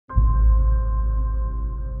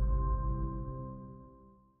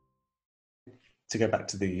to go back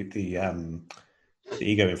to the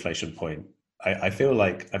ego inflation point, I feel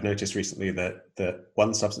like I've noticed recently that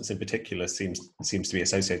one substance in particular seems to be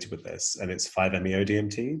associated with this, and it's 5-MeO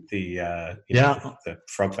DMT, the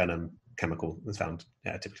frog venom chemical that's found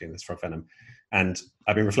typically in this frog venom. And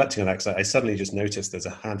I've been reflecting on that because I suddenly just noticed there's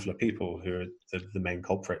a handful of people who are the main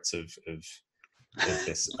culprits of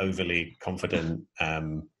this overly confident,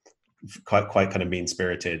 quite kind of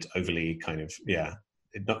mean-spirited, overly kind of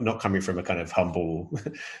not coming from a kind of humble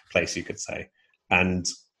place, you could say. And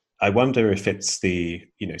I wonder if it's the,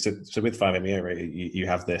 so with 5-MeO, right, you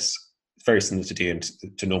have this very similar to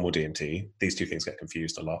DMT, to normal DMT. These two things get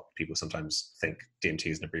confused a lot. People sometimes think DMT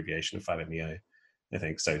is an abbreviation of 5-MeO, I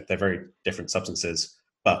think. So they're very different substances,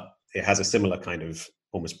 but it has a similar kind of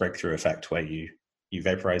almost breakthrough effect where you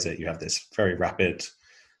vaporize it, you have this very rapid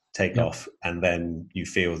takeoff, and then you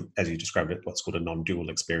feel, as you described it, what's called a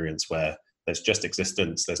non-dual experience, where there's just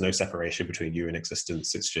existence. There's no separation between you and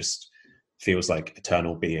existence. It's just feels like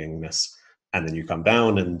eternal beingness. And then you come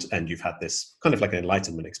down and you've had this kind of like an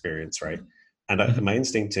enlightenment experience, right? And my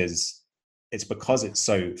instinct is, it's because it's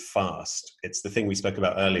so fast. It's the thing we spoke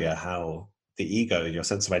about earlier, how the ego, your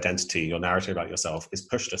sense of identity, your narrative about yourself is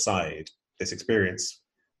pushed aside. This experience,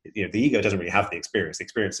 the ego doesn't really have the experience. The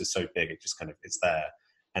experience is so big, it just kind of, it's there.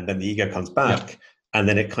 And then the ego comes back, and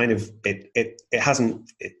then it kind of,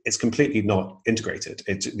 it's completely not integrated.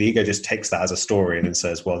 The ego just takes that as a story and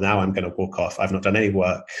says, well, now I'm going to walk off. I've not done any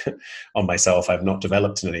work on myself. I've not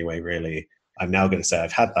developed in any way, really. I'm now going to say,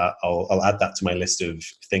 I've had that. I'll add that to my list of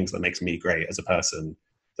things that makes me great as a person.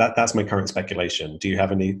 That's my current speculation. Do you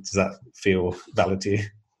have any, does that feel valid to you?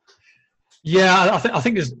 Yeah, I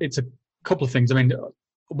think it's a couple of things. I mean,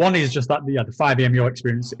 one is just that the 5-MeO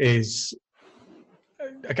experience is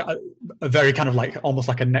a very kind of like almost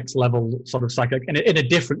like a next level sort of psychedelic in a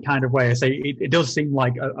different kind of way. I say it does seem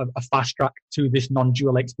like a fast track to this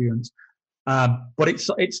non-dual experience, but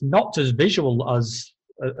it's not as visual as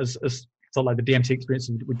sort of like the DMT experience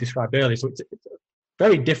we described earlier. So it's a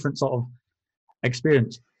very different sort of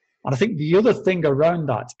experience. And I think the other thing around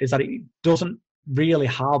that is that it doesn't really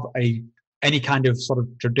have any kind of sort of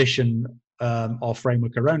tradition or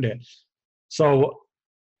framework around it. So,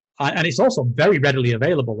 and it's also very readily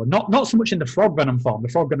available, and not so much in the frog venom form. The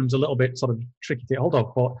frog venom's a little bit sort of tricky to get hold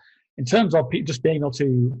of, but in terms of just being able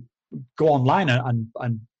to go online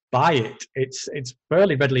and buy it, it's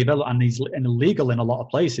fairly readily available and is illegal in a lot of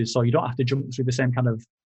places. So you don't have to jump through the same kind of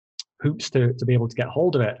hoops to be able to get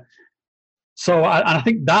hold of it. So, and I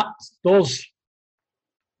think that those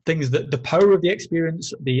things, that the power of the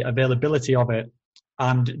experience, the availability of it,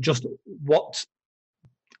 and just what,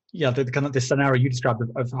 the kind of the scenario you described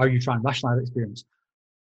of how you try and rationalize the experience.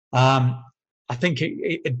 I think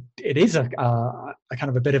it is a kind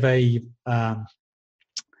of a bit of a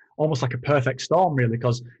almost like a perfect storm, really,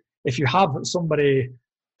 because if you have somebody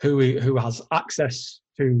who has access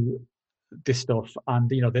to this stuff, and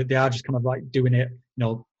they are just kind of like doing it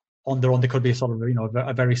on their own, they could be sort of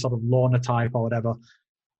a very sort of loner type or whatever,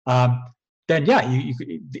 then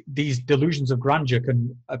these delusions of grandeur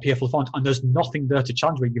can appear full font, and there's nothing there to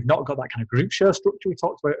challenge with. You've not got that kind of group share structure we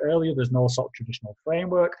talked about earlier. There's no sort of traditional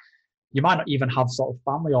framework. You might not even have sort of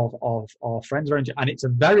family or friends around you, and it's a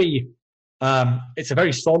very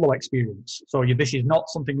solo experience. So this is not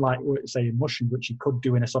something like, say, mushrooms, which you could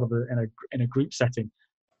do in a sort of in a group setting.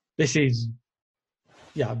 This is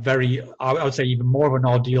very, I would say, even more of an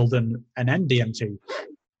ordeal than an NDMT.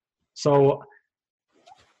 So,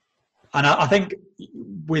 and I think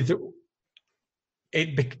with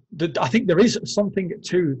it, I think there is something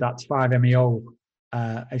to that 5-MeO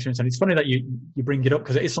experience, and it's funny that you bring it up,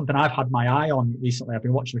 because it is something I've had my eye on recently. I've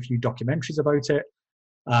been watching a few documentaries about it.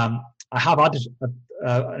 I have had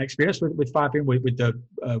an experience with 5-MeO with the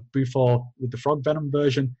Bufo, with the frog venom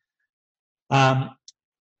version, and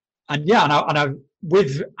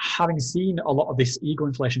with having seen a lot of this ego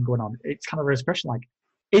inflation going on, it's kind of a expression like,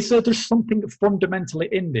 is there's something fundamentally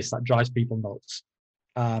in this that drives people nuts?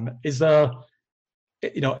 Is there,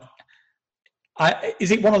 is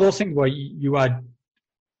it one of those things where you are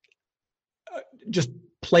just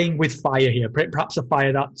playing with fire here? Perhaps a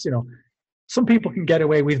fire that's, some people can get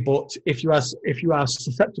away with, but if you are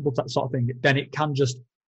susceptible to that sort of thing, then it can just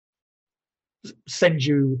send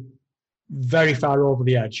you very far over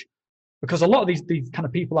the edge. Because a lot of these kind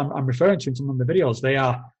of people I'm referring to in some of the videos, they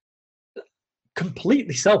are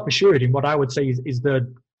completely self-assured in what I would say is their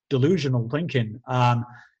delusional thinking.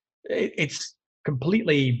 It's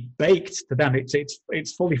completely baked to them.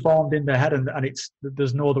 It's fully formed in their head, and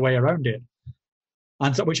there's no other way around it.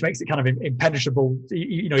 And so, which makes it kind of impenetrable.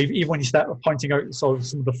 Even when you start pointing out sort of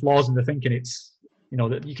some of the flaws in the thinking,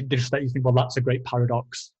 that you can just that you think, well, that's a great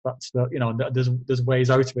paradox. That's there's ways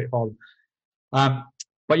out of it for them.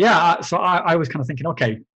 But yeah, so I was kind of thinking,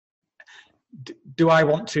 okay, do I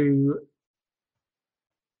want to?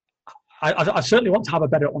 I certainly want to have a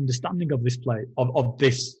better understanding of this play, of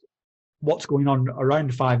this, what's going on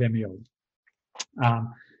around 5-MeO.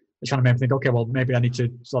 It kind of made me think, okay, well, maybe I need to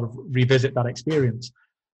sort of revisit that experience.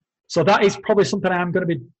 So that is probably something I'm going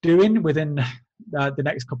to be doing within the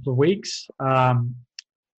next couple of weeks. And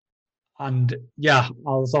yeah,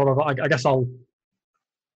 I guess I'll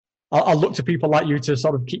look to people like you to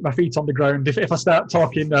sort of keep my feet on the ground if I start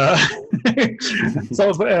talking completely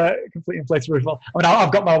in place. I mean,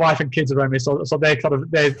 I've got my wife and kids around me, so they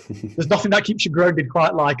there's nothing that keeps you grounded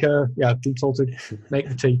quite like being told to make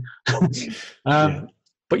the tea.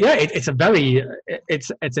 But yeah, it's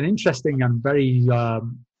an interesting and very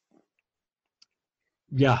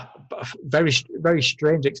very, very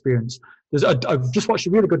strange experience. I've just watched a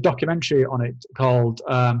really good documentary on it called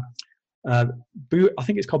I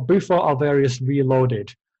think it's called Bufo Alvarius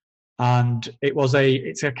Reloaded, and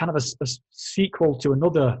it's a kind of a sequel to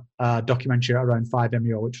another documentary around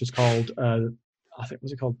 5-MeO, which was called I think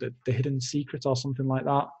was it called the Hidden Secret or something like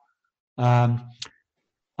that.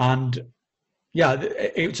 And yeah,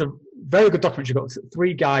 it's a very good documentary. Got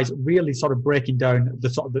 3 guys really sort of breaking down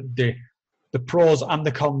the pros and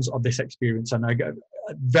the cons of this experience, and I get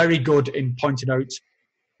very good in pointing out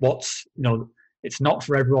what's it's not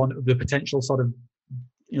for everyone, the potential sort of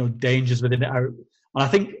dangers within it out. And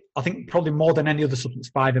I think probably more than any other substance,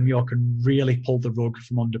 5-MeO can really pull the rug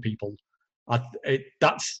from under people.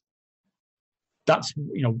 That's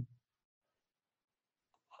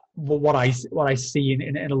what I see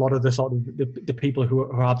in a lot of the sort of the people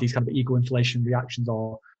who have these kind of ego inflation reactions,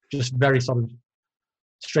 or just very sort of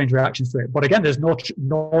strange reactions to it. But again, there's no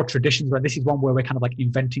traditions, but this is one where we're kind of like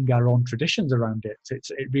inventing our own traditions around it.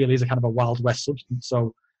 It really is a kind of a Wild West substance.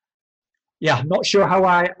 So yeah, not sure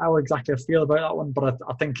how exactly I feel about that one, but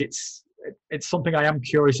I think it's something I am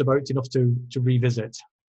curious about enough to revisit.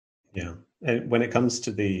 Yeah. And when it comes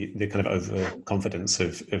to the kind of overconfidence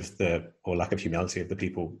of the, or lack of humility of the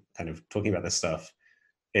people kind of talking about this stuff,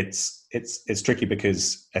 it's tricky,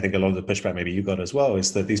 because I think a lot of the pushback maybe you got as well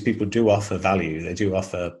is that these people do offer value. They do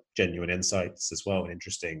offer genuine insights as well, and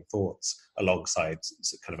interesting thoughts alongside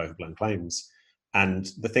kind of overblown claims. And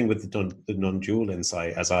the thing with the non-dual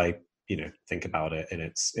insight, as I think about it in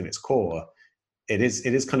its core, it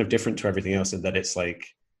is kind of different to everything else in that it's like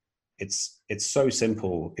it's so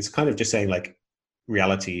simple. It's kind of just saying like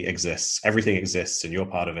reality exists, everything exists, and you're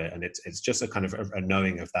part of it, and it's just a kind of a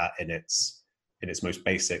knowing of that in its most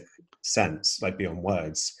basic sense, like beyond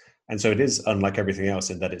words. And so it is unlike everything else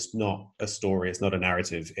in that it's not a story, it's not a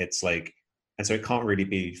narrative. It's like, and so it can't really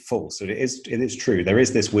be false. So it is true. There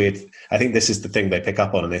is this weird, I think this is the thing they pick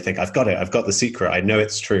up on, and they think, I've got it, I've got the secret, I know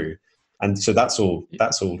it's true. And so that's all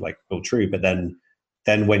like all true. But then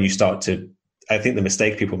when you start to, I think the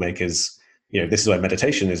mistake people make is, this is why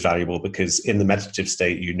meditation is valuable, because in the meditative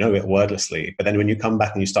state, it wordlessly. But then when you come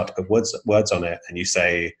back and you start to put words on it, and you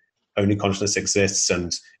say, only consciousness exists,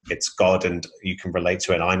 and it's God, and you can relate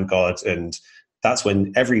to it, and I'm God. And that's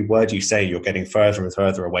when every word you say, you're getting further and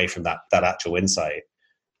further away from that actual insight.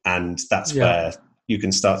 And that's where you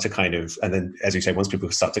can start to kind of, and then, as you say, once people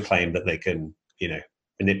start to claim that they can,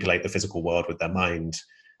 manipulate the physical world with their mind,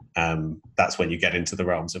 that's when you get into the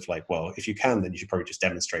realms of like, well, if you can, then you should probably just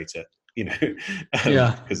demonstrate it,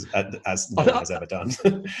 because as no one has ever done.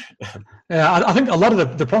 I think a lot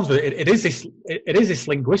of the problems with it, it is this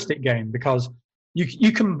linguistic game, because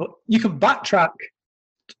you can backtrack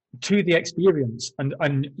to the experience,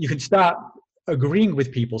 and you can start agreeing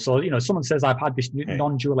with people. So someone says, I've had this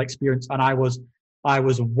non-dual experience, and I was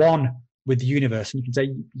one with the universe, and you can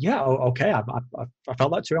say, yeah, okay, I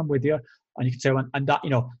felt that too, I'm with you. And you can say, and that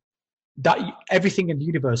that everything in the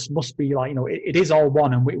universe must be like, it is all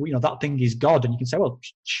one, and we that thing is God. And you can say, well,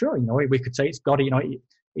 sure, we could say it's God.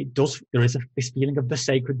 It does. There is this feeling of the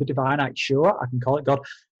sacred, the divine. Sure, I can call it God.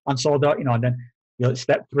 And so that and then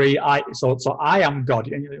step 3, so I am God.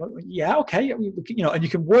 And yeah, okay, and you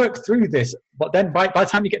can work through this. But then by the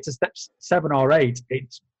time you get to steps 7 or 8,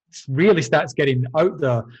 it really starts getting out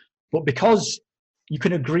there. But because you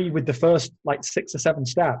can agree with the first like 6 or 7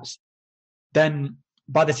 steps, then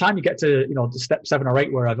by the time you get to to step 7 or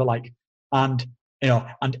 8, wherever, like, and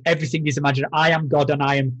everything is imagined. I am God, and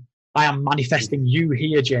I am manifesting you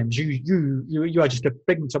here, James. You are just a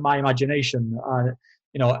figment of my imagination.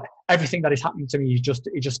 Everything that is happening to me is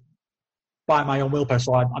just by my own willpower.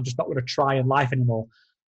 So I'm just not going to try in life anymore.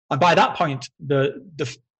 And by that point,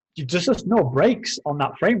 there's just no breaks on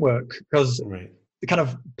that framework, because the kind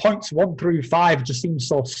of points 1 through 5 just seem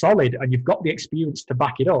so solid, and you've got the experience to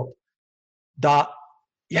back it up, that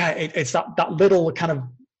it's that little kind of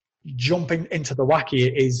jumping into the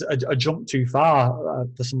wacky is a jump too far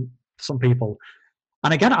for some people.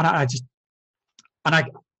 And again, I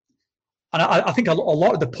think a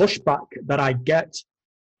lot of the pushback that I get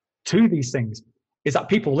to these things is that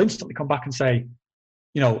people will instantly come back and say,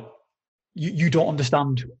 you don't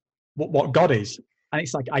understand what God is. And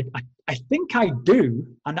it's like, I think I do.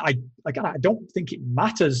 And I don't think it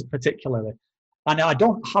matters particularly. And I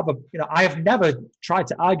don't have I have never tried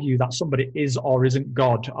to argue that somebody is or isn't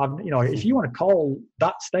God. If you want to call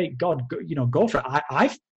that state God, go for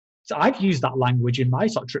it. I've used that language in my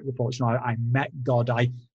sort of trip reports. I met God. I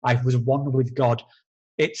was one with God.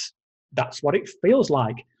 That's what it feels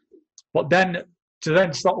like. But then to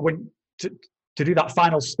do that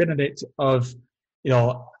final spin in it of,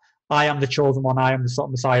 I am the chosen one. I am the sort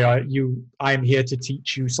of Messiah. I am here to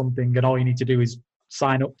teach you something, and all you need to do is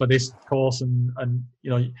sign up for this course, and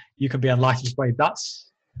you can be enlightened this way.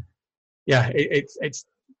 That's it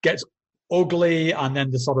gets ugly, and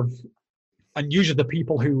then and usually the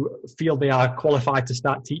people who feel they are qualified to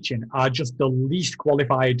start teaching are just the least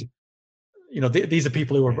qualified. These are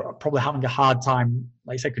people who are probably having a hard time,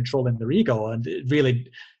 like I say, controlling their ego, and really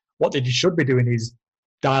what they should be doing is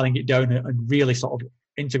dialing it down and really sort of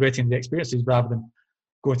integrating the experiences rather than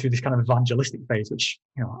going through this kind of evangelistic phase, which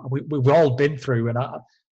we've all been through. And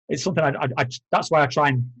it's something I that's why I try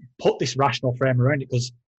and put this rational frame around it,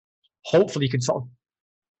 because hopefully you can sort of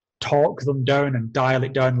talk them down and dial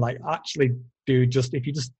it down. Like, actually, dude, if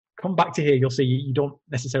you just come back to here, you'll see you don't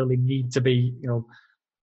necessarily need to be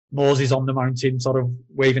Moses on the mountain sort of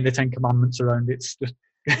waving the 10 commandments around. It's just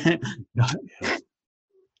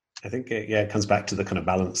I think it comes back to the kind of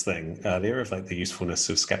balance thing earlier of like the usefulness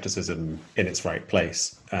of skepticism in its right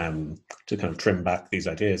place, to kind of trim back these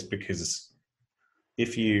ideas. Because if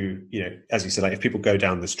as you said, like if people go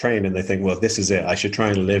down this train and they think, well, this is it, I should try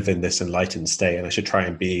and live in this enlightened state, and I should try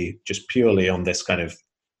and be just purely on this kind of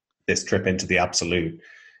this trip into the absolute,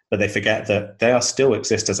 but they forget that they still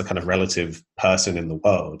exist as a kind of relative person in the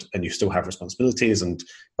world, and you still have responsibilities. And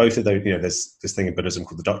both of those, there's this thing in Buddhism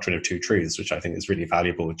called the doctrine of two truths, which I think is really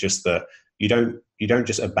valuable. Just that you don't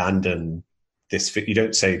just abandon this. You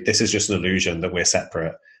don't say this is just an illusion that we're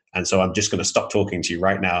separate, and so I'm just going to stop talking to you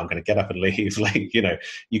right now. I'm going to get up and leave.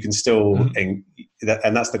 You can still, and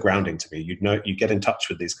that's the grounding to me. You get in touch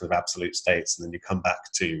with these kind of absolute states, and then you come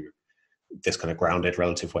back to this kind of grounded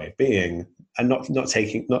relative way of being, and not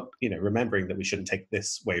remembering that we shouldn't take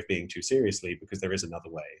this way of being too seriously, because there is another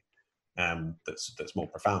way that's more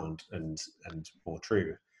profound and more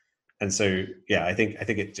true. And so I think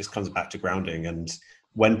it just comes back to grounding. And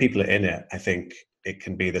when people are in it, I think it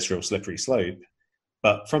can be this real slippery slope,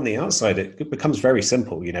 but from the outside it becomes very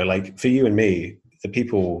simple. Like for you and me, the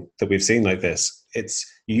people that we've seen like this,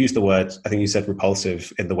 you use the word, I think you said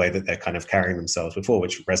repulsive, in the way that they're kind of carrying themselves before,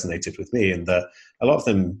 which resonated with me. And that a lot of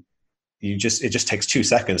them, it just takes 2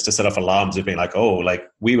 seconds to set off alarms of being like, oh, like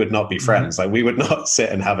we would not be friends. Like we would not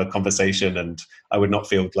sit and have a conversation, and I would not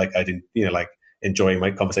feel like I didn't, like enjoying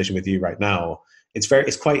my conversation with you right now. It's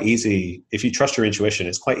quite easy. If you trust your intuition,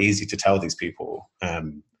 it's quite easy to tell these people.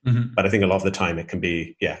 But I think a lot of the time it can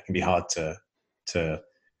be hard to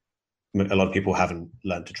a lot of people haven't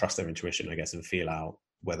learned to trust their intuition, I guess, and feel out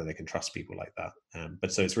whether they can trust people like that.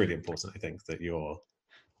 But so it's really important, I think, that you're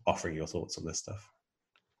offering your thoughts on this stuff.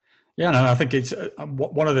 Yeah, no, I think it's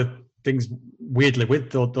one of the things weirdly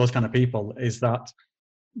with those kind of people is that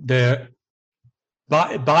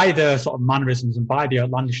by their sort of mannerisms and by the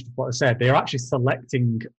outlandish what I said, they're actually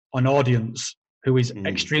selecting an audience who is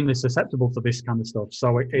extremely susceptible to this kind of stuff.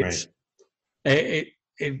 So it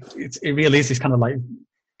really is this kind of like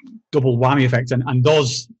double whammy effect, and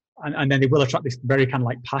then they will attract this very kind of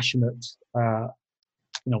like passionate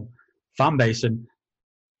fan base. And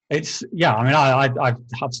it's I've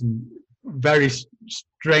had some very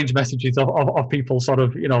strange messages of people sort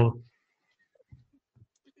of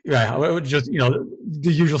just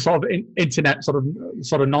the usual sort of internet sort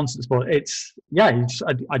of nonsense. But it's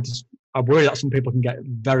I worry that some people can get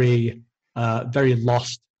very very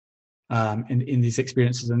lost in these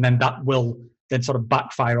experiences, and then that will then sort of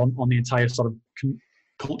backfire on the entire sort of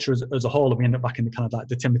culture as a whole, and we end up back in the kind of like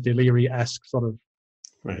the Timothy Leary-esque sort of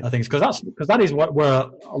things, because that is where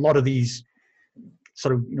a lot of these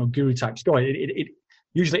sort of guru types go. It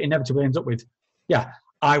usually inevitably ends up with,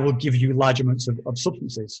 I will give you large amounts of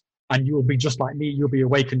substances, and you will be just like me. You'll be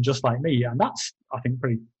awakened just like me, and that's, I think,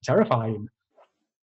 pretty terrifying.